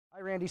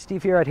Hi Randy,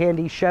 Steve here at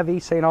Handy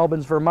Chevy, St.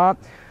 Albans, Vermont.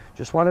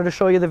 Just wanted to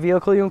show you the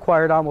vehicle you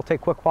inquired on. We'll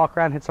take a quick walk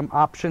around, hit some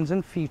options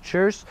and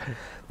features.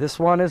 This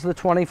one is the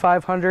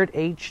 2500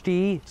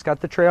 HD. It's got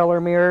the trailer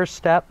mirrors,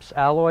 steps,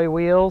 alloy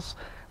wheels.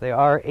 They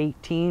are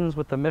 18s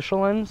with the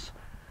Michelins.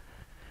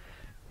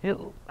 It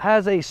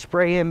has a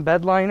spray-in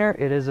bed liner.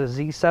 It is a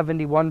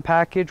Z71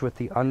 package with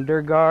the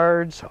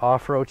underguards,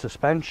 off-road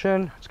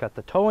suspension. It's got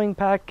the towing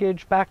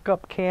package,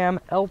 backup cam,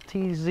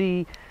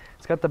 LTZ.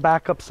 It's got the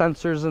backup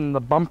sensors in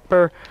the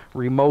bumper,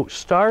 remote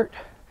start.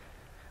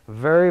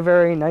 Very,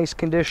 very nice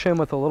condition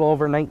with a little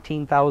over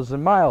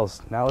 19,000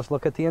 miles. Now let's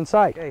look at the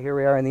inside. Okay, here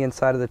we are in the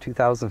inside of the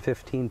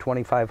 2015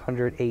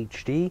 2500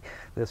 HD.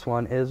 This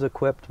one is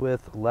equipped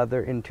with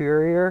leather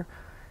interior.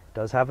 It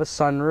does have a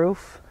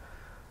sunroof.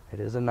 It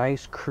is a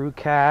nice crew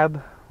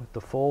cab with the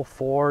full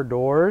 4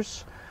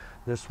 doors.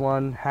 This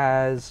one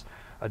has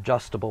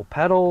adjustable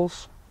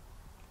pedals.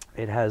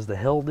 It has the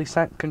hill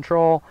descent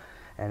control.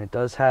 And it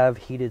does have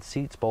heated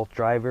seats, both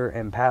driver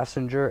and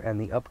passenger, and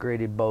the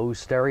upgraded Bose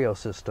stereo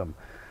system.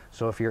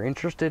 So if you're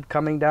interested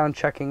coming down,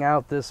 checking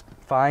out this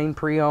fine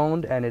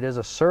pre-owned, and it is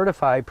a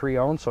certified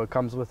pre-owned, so it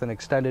comes with an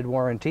extended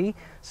warranty,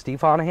 Steve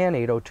Honahan,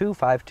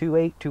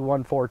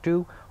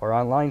 802-528-2142, or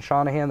online,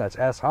 Shanahan, that's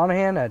S.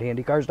 Honahan at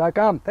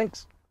handycars.com.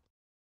 Thanks.